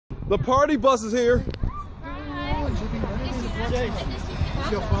The party bus is here.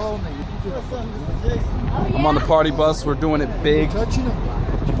 I'm on the party bus. We're doing it big.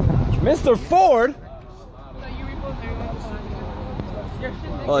 Mr. Ford?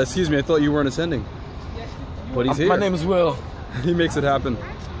 Oh, excuse me. I thought you weren't attending. But he's here. My name is Will. He makes it happen.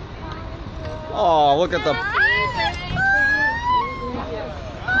 Oh, look at the...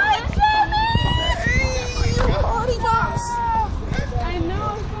 Party bus! I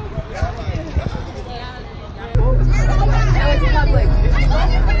know. It's public.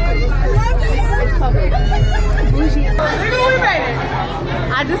 It's public.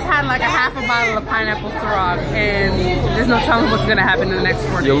 I just had like a half a bottle of pineapple Ciroc, and there's no telling what's gonna happen in the next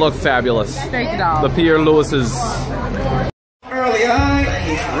 4 days. You look fabulous. Thank you, doll. The Pierre Lewis's Early on.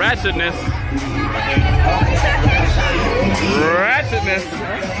 ratchetness. Ratchetness.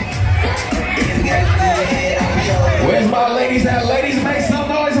 Where's my ladies at? Ladies, make some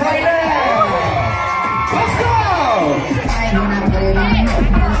noise right now. Let's go.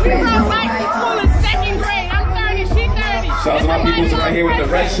 Shout out to my people right here with the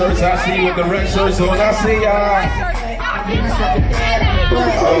red shirts. I see you with the red shirts. So I see y'all.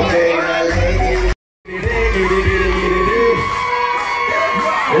 Okay.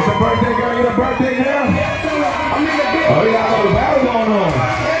 It's a birthday girl. Get a birthday girl. Oh, you got a little battle going on. You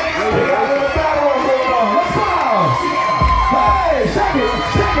got a little battle going on. Let's go. Hey, shake it,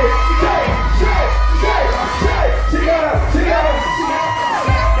 shake it, shake, shake, shake, shake. She got it, she got it.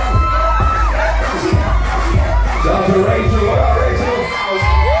 Shout out to Rachel. What up, Rachel?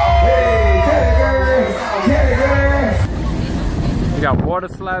 Hey, get it, girl. We got water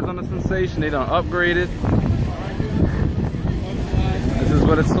slides on the Sensation. They done upgraded. This is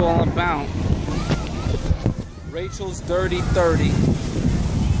what it's all about. Rachel's Dirty 30.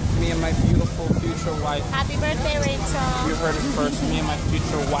 Me and my beautiful future wife. Happy birthday, Rachel. You heard it first. Me and my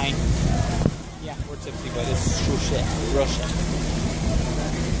future wife. Yeah, we're tipsy, but it's true shit. Real shit.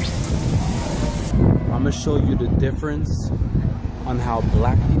 I'm gonna show you the difference on how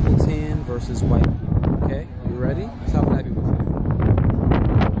black people tan versus white people. Okay, you ready? That's how black people tan.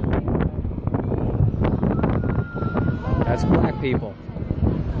 That's black people.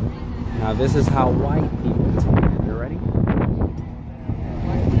 Now this is how white people tan. You ready?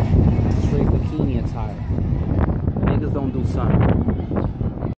 Straight bikini attire. Niggas don't do sun.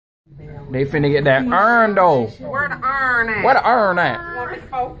 They finna get that urn though. Where the iron at? Where the urn at?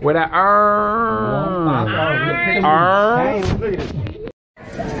 Where that urn?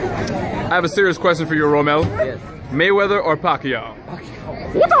 I have a serious question for you, Romel. Yes. Mayweather or Pacquiao?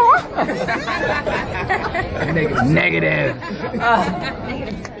 What the? Negative.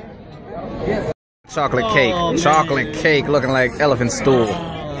 Chocolate cake. Chocolate cake looking like elephant stool.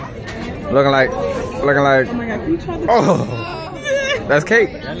 Looking like. Oh. That's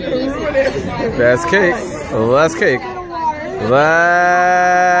cake. That's cake. That's cake.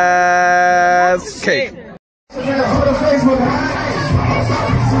 That's cake.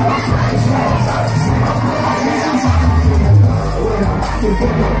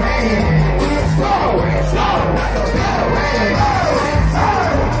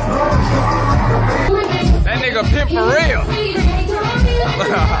 That nigga pimp for real.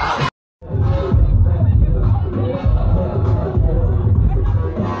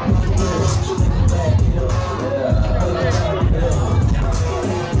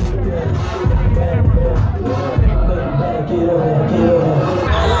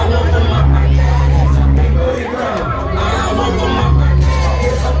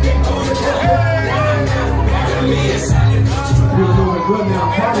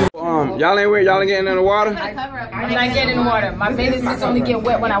 Y'all ain't getting in the water? I'm not getting in the water. My babies just only get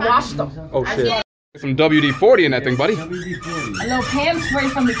wet when I wash them. Oh shit. Some WD-40 in that thing, buddy. A little pan spray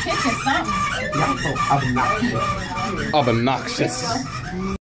from the kitchen, something. Obnoxious.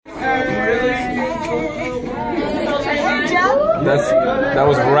 That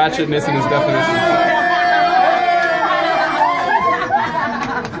was ratchetness in its definition.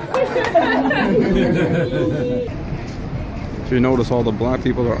 If you notice, all the black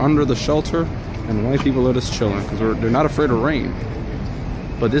people are under the shelter and white people are just chilling because they're not afraid of rain.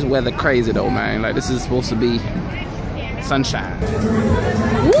 But this weather crazy though, man. Like, this is supposed to be sunshine. Woo!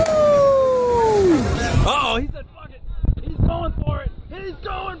 Uh-oh, he said fuck it. He's going for it. He's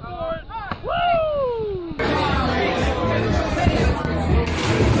going for it. Woo!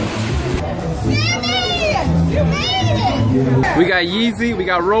 We got Yeezy, we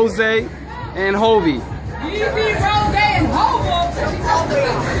got Rose, and Hovey. Yeezy, Rose, and Hobo.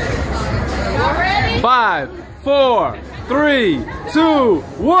 Y'all ready? 5, 4, 3, 2,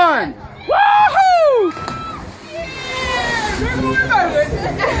 1. Woohoo!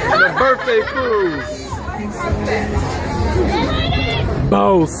 birthday cruise.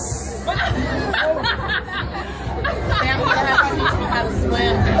 Boss.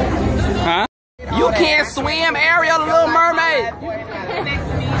 Huh? You can't swim, Ariel, the Little Mermaid.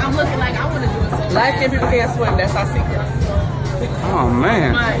 I'm looking like I want to do it. Light skinned people can't swim. That's our secret. Oh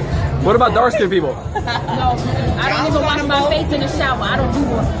man. What about dark skinned people? No, I don't even wash my face in the shower. I don't do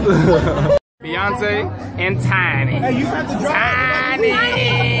one. Beyonce and Tiny. Hey, you have to drive. Tiny.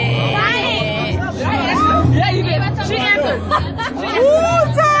 Yeah, you did. She answered.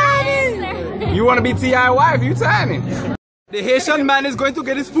 Ooh, Tiny. You want to be T.I. wife? You Tiny. The Haitian man is going to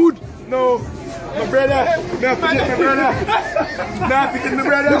get his food. No, my brother. Nothing my brother. Nothing my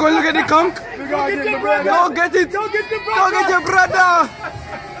brother. You're going to get the conch? We're going to get my brother. Go get it. Go get the brother. Go get your brother.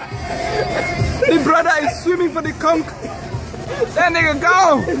 The brother is swimming for the conch. That nigga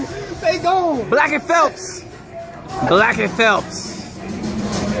go. They go. Blackie Phelps. Blackie Phelps.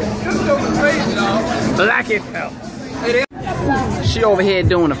 Blackie Phelps. She over here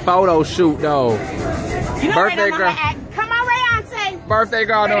doing a photo shoot though. Birthday girl. Come on, Beyonce. Birthday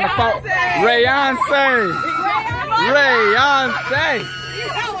girl doing a photo. Beyonce. Beyonce.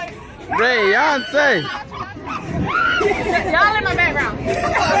 Beyonce. Y'all in my background.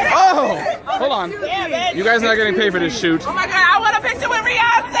 Oh, hold on. You guys are not getting paid for this shoot. Oh my God, I want a picture with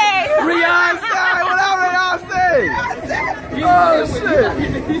Beyonce. Beyonce, what up, Beyonce? Oh shit.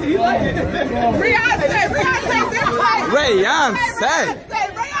 Beyonce.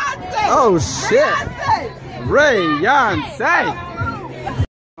 Oh shit. Beyonce.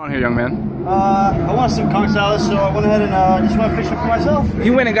 On here, young man. I wanted some conch salad, so I went ahead and just went fishing for myself. He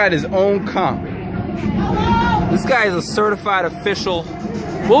went and got his own conch. This guy is a certified official.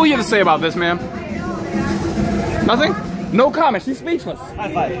 What will you have to say about this, ma'am? Nothing? No comment. She's speechless.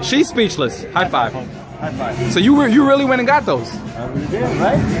 High five. She's speechless. High five. High five. So you really went and got those? I really did,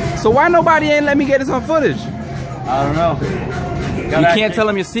 right? So why nobody ain't let me get this on footage? I don't know. You can't tell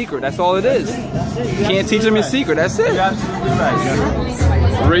him your secret. That's all it is. You can't teach him your secret. That's it. You're absolutely right.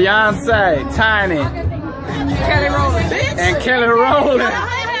 Beyonce, Tiny, Kelly Rowland. and Kelly Rowland.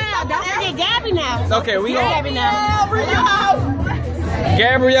 Don't forget Gabby now. Okay, we got Gabby now.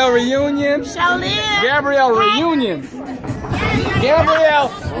 Gabrielle reunion. Charlene. Gabrielle reunion. Gabrielle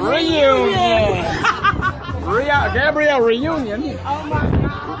reunion. Gabrielle reunion.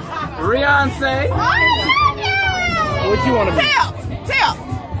 Beyonce. What you want to be? Tell.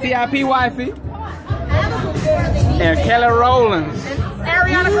 TIP wifey. And Kelly Rowland.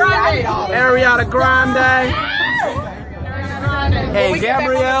 Ariana Grande. Ariana Grande. And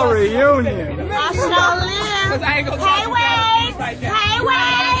Gabrielle reunion. Hey,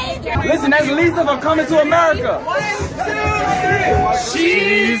 wait. Listen, that's Lisa from Coming to America. 1, 2, 3.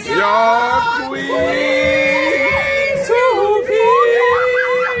 She's your queen to be.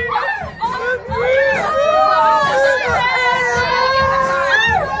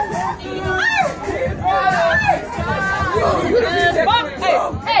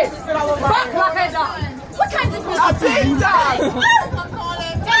 Hey, what kind of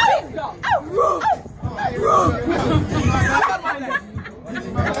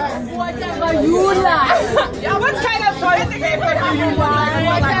Whatever you like. What kind of toilet paper do you want?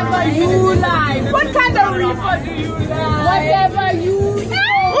 Whatever you like. What kind of reefer do you like? Whatever you like.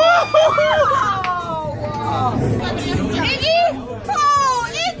 Iggy? Oh,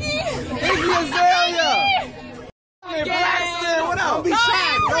 Iggy. Iggy Azalea. Hey, Blackston, what up? Don't be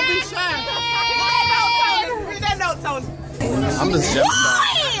shy. Don't be shy. Read that note, Tony. I'm just jealous.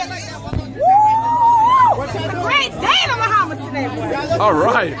 It's a great day in the Bahamas today, boy. All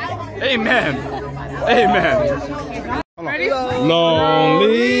right. Amen. Amen. Ready? Lonely.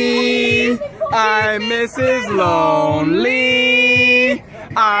 I'm Mrs. Lonely.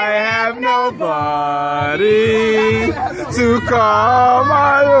 I have nobody to call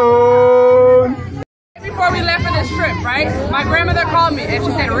my own. Before we left for this trip, right? My grandmother called me and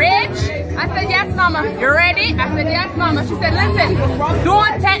she said, Rich? I said, yes, mama. You ready? I said, yes, mama. She said, listen,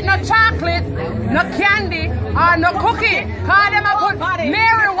 don't take no chocolate, no candy, or no cookie. Cause them I put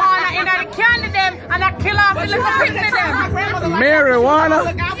marijuana in the candy them and I kill off the little pigs in them.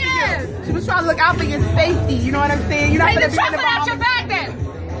 Marijuana? Yes. She was trying to look out for your safety, you know what I'm saying? You're not Take the gonna be in chocolate out your bag then.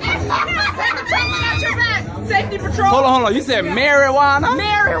 Take the chocolate out your bag. Safety patrol. Hold on. You said marijuana?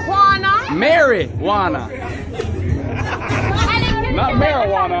 Marijuana. Marijuana. Not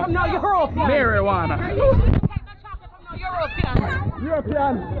marijuana. No, European. Marijuana. European.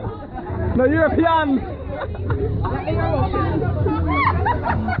 European. No, European.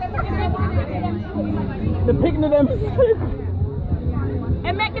 The picnic them sick.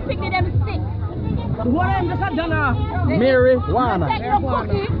 And make the picnic them sick. What I'm just done Marijuana. Take no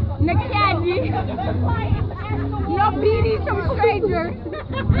cookie, no No BD from strangers.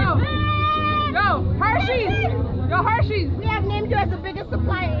 Yo, Hershey's. Yo, Hershey's. We have named you as the biggest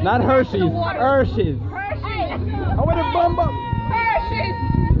supplier. Not Hershey's. Hershey's. Hershey's. I want to bump up. Hershey's.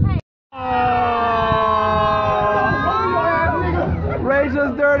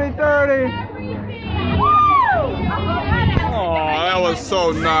 Rachel's Dirty 30. Oh, that was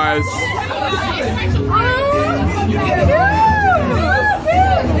so nice.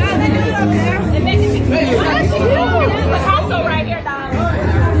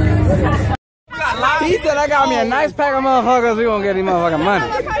 He said I got me a nice pack of motherfuckers. We gonna get these motherfucking money.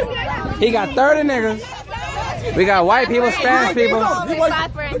 He got 30 niggas. We got white people, Spanish people.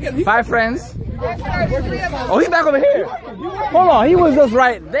 5 friends. Oh, he's back over here. Hold on, he was just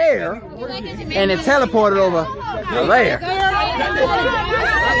right there, and it teleported over there.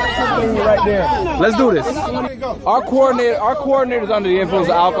 Right there. Let's do this. Our coordinator's under the influence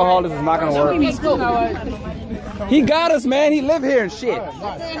of alcohol. This is not gonna work. He got us, man. He live here and shit.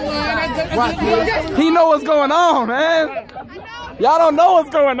 He know what's going on, man. Y'all don't know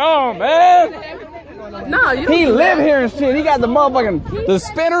what's going on, man. No, you don't. He live here and shit. He got the motherfucking the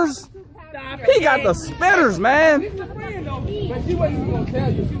spinners. He got the spinners, man.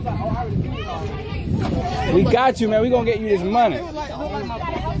 We got you, man. We gonna get you this money.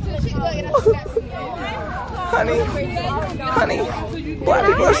 honey, black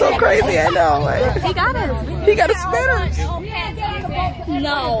people are so crazy. I know. Like, He got us. he got the spinners.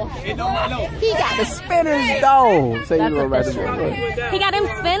 No. He got the spinners, though. Say you were right. He got them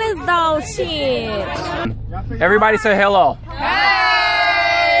spinners though. Shit. Everybody say hello.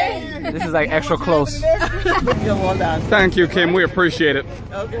 This is like extra close. Thank you, Kim. We appreciate it.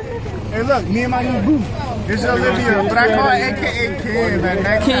 Hey, look, me and my new boo. This is Olivia, but I call her AKA Kim.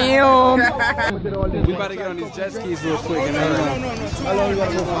 Kim. We about to get on these jet skis real quick. And then, How long you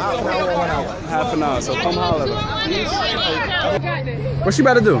want to go for? half an hour, so come holler. What's she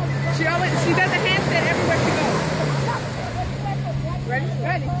about to do? She does a handstand everywhere she goes. Ready?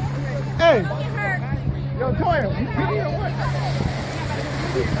 Hey, yo, Toya, you video or what?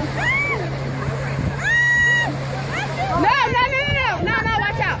 No,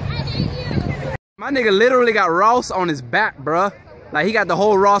 watch out. My nigga literally got Ross on his back, bruh. Like, he got the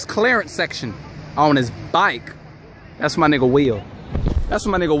whole Ross clearance section on his bike. That's my nigga Will. That's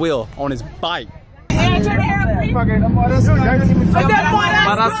my nigga Will on his bike. Hola,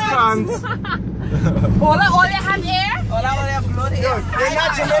 hand air. They're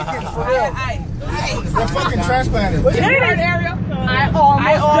not Jamaicans, for real. They're fucking transplanted. Ariel.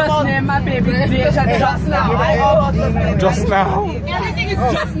 I almost named my baby just now. Just now. Everything is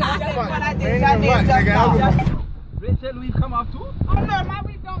just now. That's what I did. I named just now. Rachel, we come up too? Oh no, man,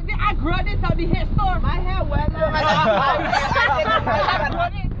 we don't. I grew this at the hair store. My hair well. Your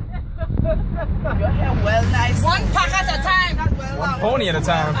hair well nice. One pack at a time. One pony at a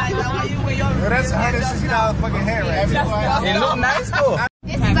time. That's $160 fucking hair, right? It look nice though.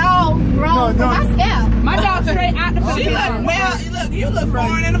 This is all grown for my scalp. My dog straight out the She look well. You look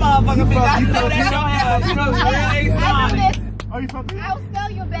foreign in the motherfucker. I know that. You know, really exotic. Oh, you fucking? I'll sell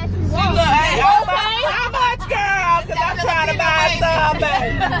you best you She want. look, hey, how much, girl? Because I'm trying to buy some,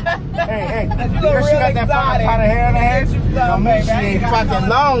 baby. Hey, You look she real got that fucking pot of hair in her head. Don't mean she ain't fucking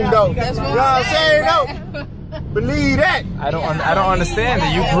long though. You know what I'm saying though? Believe that. I don't understand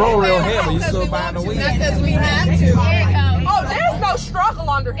that you grow real hair, but you still buying the weed. Because we have to. There you go. Oh, there's no struggle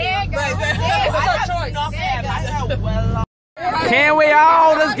under here. There you go. It's no choice. Can we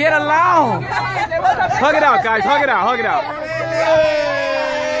all just get along? Hug it out, guys. Hug it out. Hug it out.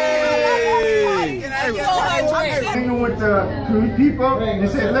 Hanging with the people, they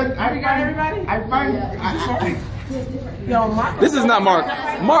said, look, I find. This is not Mark.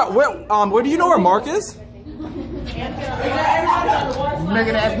 Mark, where do you know where Mark is?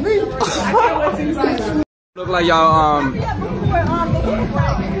 Nigga, that's me. Look like y'all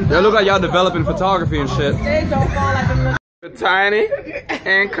look like y'all developing photography and shit. Tiny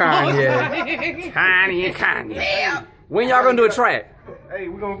and Kanye. Tiny and Kanye. When y'all gonna do a track? Hey,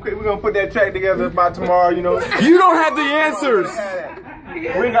 we're gonna put that track together by tomorrow, you know. You don't have the answers. We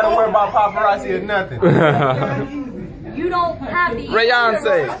ain't gotta worry about paparazzi or nothing. You don't have the Rayon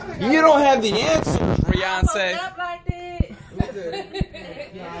say, you don't have the answers. Rayon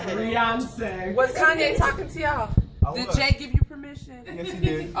say. Was Kanye talking to y'all? Did Jay give you permission? Yes, he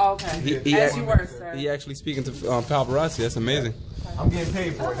did. Oh, okay. As you were, sir. He actually speaking to paparazzi. That's amazing. I'm getting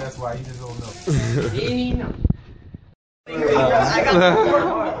paid for it, that's why you just don't know.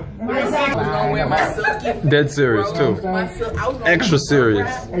 Dead serious too. Extra serious.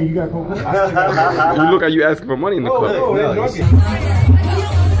 Hey, you got coke? You look like you asking for money in the club.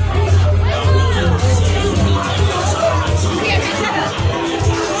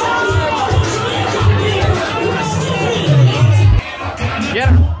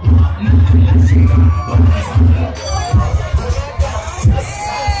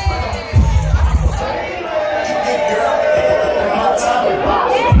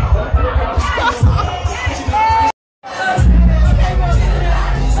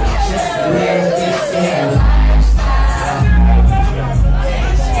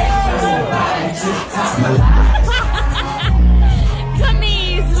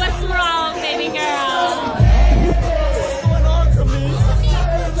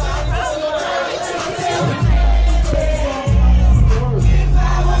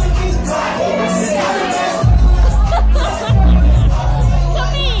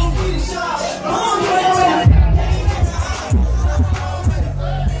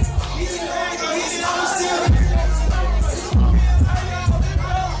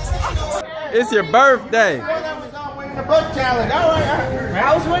 It's your birthday. The butt challenge. All right.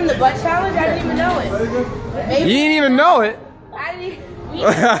 I was winning the butt challenge. I didn't even know it. You didn't even know it. I didn't.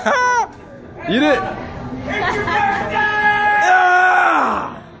 You didn't.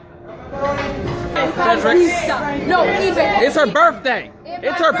 No, even. It's her birthday.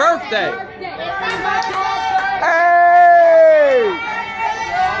 It's her birthday. Hey!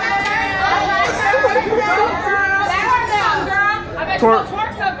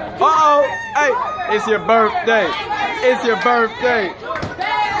 Uh-oh. Hey, it's your birthday. It's your birthday.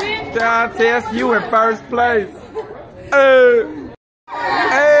 John Tess, you in first place. Hey!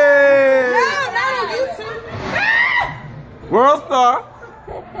 World star.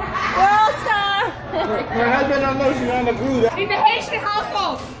 World star. My husband don't know she's on the groove. In the Haitian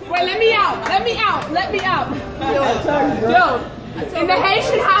household. Wait, let me out. Let me out. Let me out. Yo, in the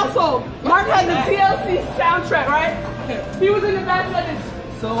Haitian household, Mark had the TLC soundtrack, right? He was in the back like this.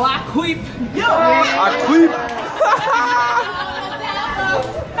 So I creep. Yo! I creep.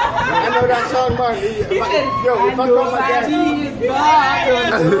 I know that song, Mark. Yo, if I call my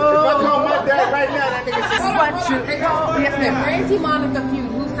dad, right now, that nigga says, Yes, ma'am. Brandy Monica feud.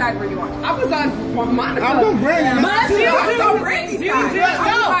 Whose side were you on? I was on Monica. I'm gonna bring you. Must you do?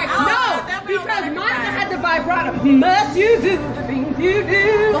 No, because Monica had the vibrato. Must you do the things you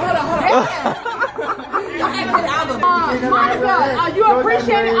do? Hold on. Monica, you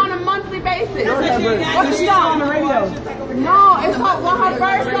appreciate it on a monthly basis. What's the song on the radio? No, it's one her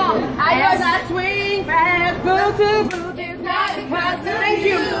first song. I just swing fast, boot to boot. It's not because thank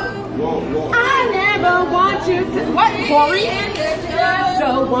you. I never want you to. What, Corey?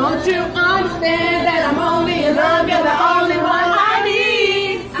 So won't you understand that I'm only in love? You're the only one I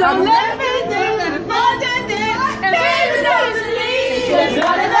need. So let me do the more than this, and baby, don't leave. Just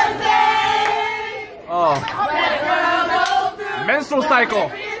one of the things. Oh. Menstrual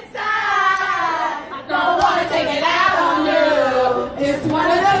cycle. I don't want to take it out on you. It's one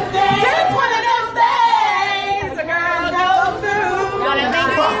of them things. It's one of them things a girl goes through.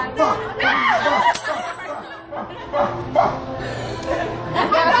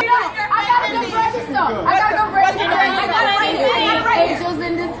 I gotta go register. Angels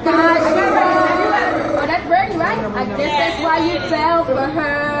in the sky. Oh, that's Bernie, right? I guess that's why you fell for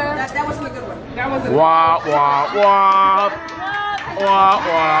her. That wasn't a good one. That wasn't. Wah wah wah. Wah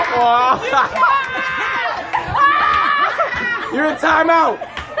wah wah. You're in timeout.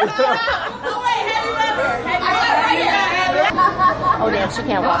 Oh, damn, she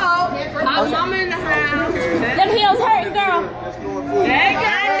can't walk. I'm in the house. Them heels hurting, girl.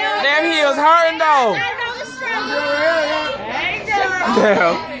 Damn heels hurting though.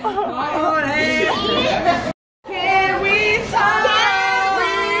 Damn. Can we talk?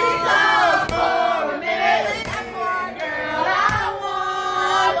 For a minute? Girl, I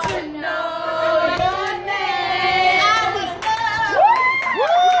want to know your name.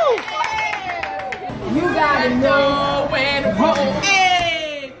 You gotta know when to hold.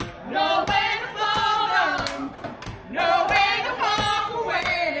 Know when to fold up. Know when to walk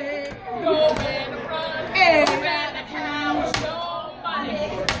away. Know when to run. Rather count your money.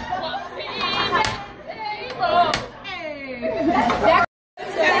 What's in that table?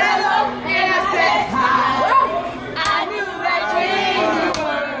 Said hello and I said hi. I knew that you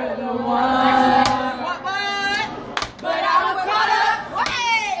were the one. What? But I was caught up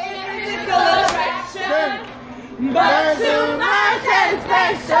in physical attraction. But to my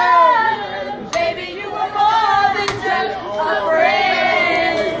satisfaction, baby, you were more than just a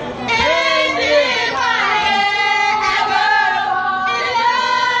friend. And if I ever in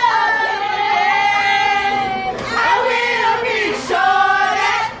love again, I will be sure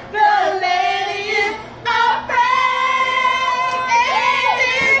that the lady is a friend. And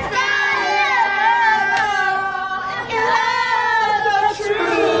if I ever in love so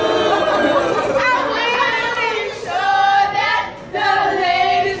true, I will be sure that the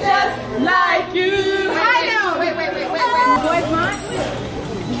lady's just like you. I know. Wait. Boy's mine?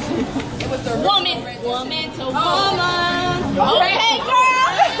 Woman to woman. Okay, girl.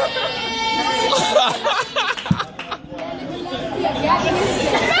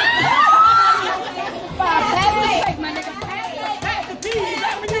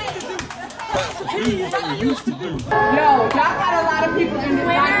 Yo, y'all got a lot of people in this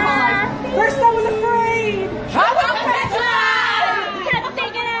night called. First I was afraid. I was petrified. Kept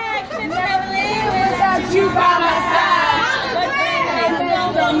thinking action. Without you by my side. But then I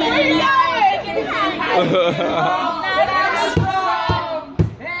felt so many nights. And I'm strong.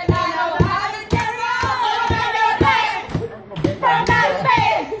 And I know how to get around your back. From that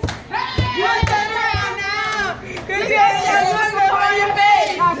space. You turn around now. 'Cause you're just looking for your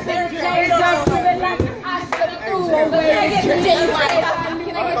face. I think it's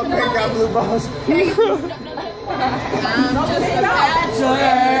got blue balls. Hey,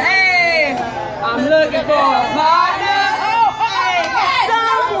 I'm looking for a partner.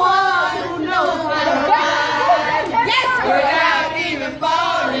 Someone who knows how to ride. Yes, without even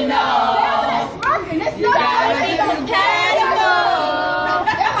falling off. You gotta be compatible.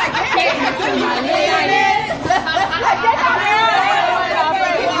 Take me to my limits. I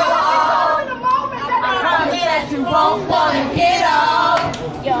promise that you won't wanna get off.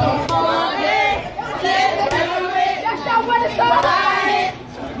 You want it, let's do it. Ride it,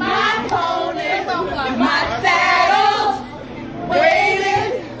 my pony, my saddle's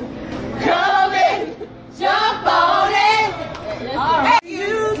waiting, coming, jump on it. I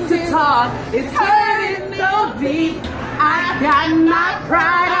used to talk, it's hurting so deep. I got my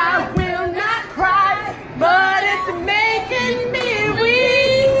pride, I will not cry, but it's making me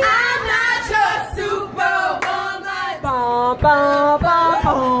weak. I'm not your superwoman. Bum, bum, bum,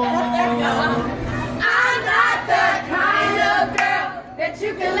 bum. I'm not the kind of girl that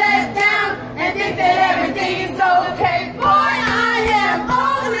you can let down and think that everything is okay. Boy, I am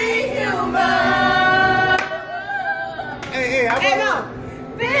only human. Hey, No.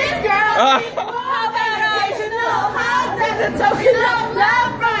 This girl needs more than occasional hugs as a token of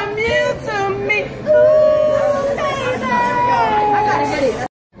love from you to me. Ooh, baby. I gotta get it.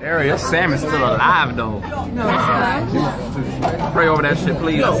 Ariel, your salmon's still alive though. No, it's not. Pray over that shit,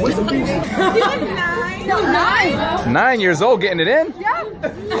 please. He was 9. No, 9? 9 years old, getting it in? Yeah.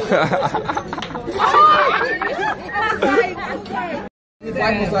 His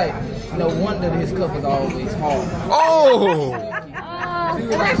wife was like, no wonder his cup is always hard. Oh!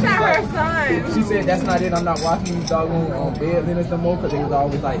 That's not her son. She said, that's not it. I'm not watching these doggone bed linens no more because they was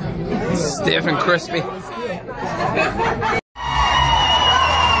always like Stiff and crispy.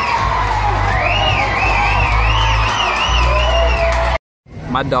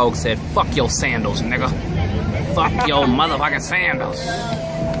 My dog said, fuck your sandals, nigga. Fuck your motherfucking sandals.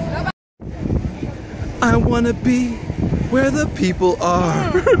 I wanna be where the people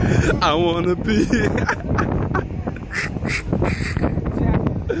are. I wanna be.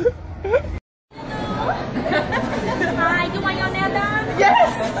 Hi, you want your nail done?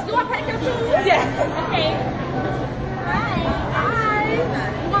 Yes. You want pedicure too? Yes. Okay. Hi. Hi.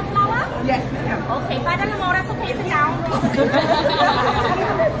 You want flower? Yes, ma'am. Okay, $5 more, that's okay, sit down.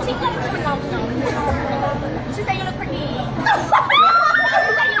 She said you look pretty. She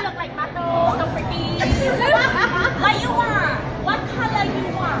said you look like Mato, so pretty. What you want? What color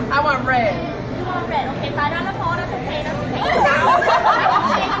you want? I want red. You want red? Okay, $5 more, that's okay, that's okay.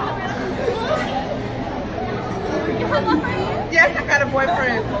 You have a boyfriend? Yes, I got a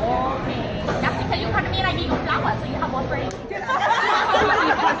boyfriend. Okay. That's because you come to me and I give you flowers, so you have a boyfriend.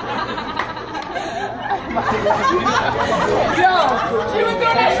 Yo, she was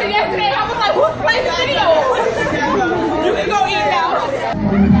doing that shit yesterday. I was like, who's playing the video? You can go eat now.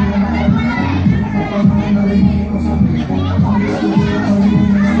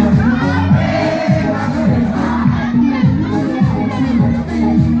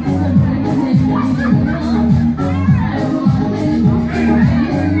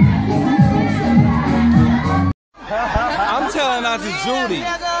 I'm telling Auntie Judy.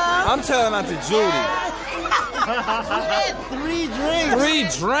 I'm telling Auntie Judy. 3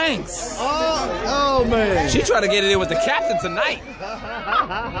 drinks. 3 drinks. Oh man. She tried to get it in with the captain tonight.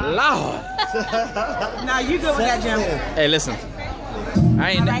 Lord. Now you good with that, Jim. Hey, listen.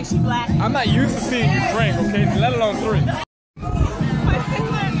 I ain't. She black. I'm not used to seeing you drink, okay? Let alone 3.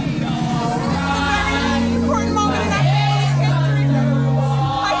 Important moment in our family's history.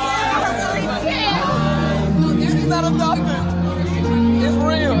 My kids are really 10. She's not a doctor. It's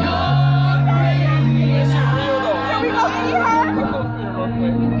real. Can we go see her?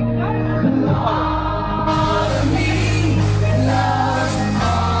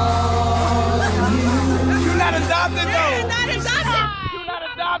 You're not adopted though. You're not adopted. You're not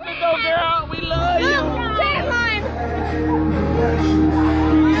adopted though, girl. We love you. Deadline.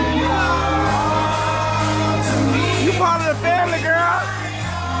 You part of the family, girl.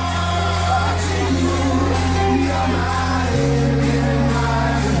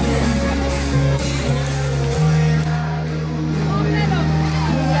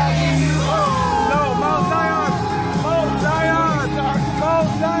 No, Mount Zion. Mount Zion. Mount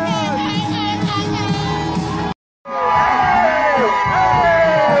Zion. Hey,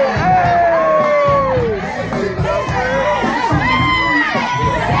 hey, hey.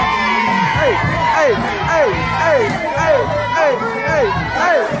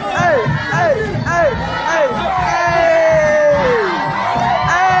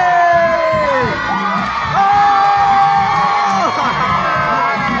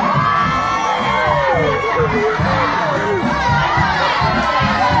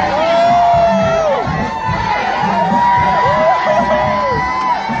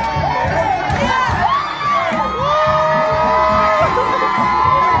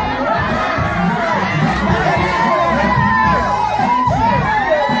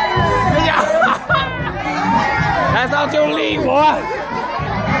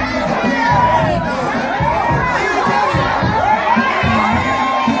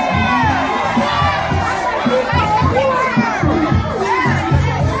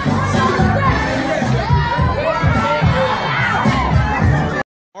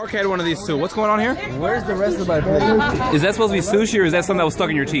 Arcade one of these two. What's going on here? Where's the rest of my plate? Is that supposed to be sushi or is that something that was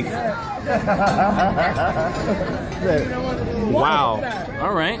stuck in your teeth? Wow.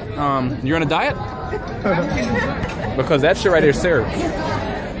 All right. You're on a diet? Because that shit right there is syrup.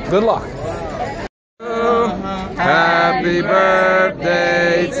 Good luck. Happy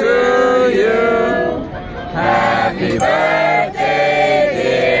birthday to you. Happy birthday,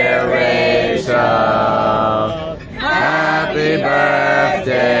 dear Rachel. Happy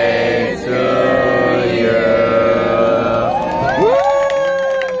birthday to you. Woo!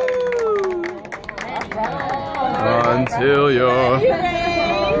 Until you're.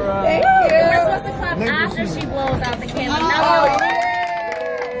 We're supposed to clap after she blows out the candle.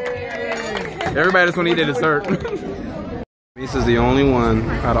 Everybody just want to eat a dessert. Lisa's the only one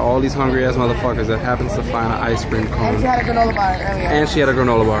out of all these hungry ass motherfuckers that happens to find an ice cream cone. She had a granola bar earlier. And she had a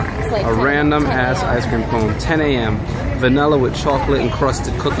granola bar. like A random ass ice cream cone. 10 a.m. Vanilla with chocolate and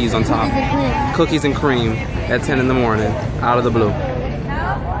crusted cookies on top. Cookies and cream at 10 in the morning. Out of the blue.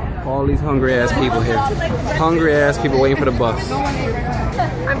 All these hungry ass people here. Hungry ass people waiting for the bus.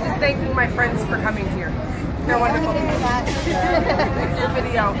 I'm just thanking my friends for coming here. They're wonderful. It's a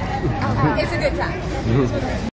video. It's a good time.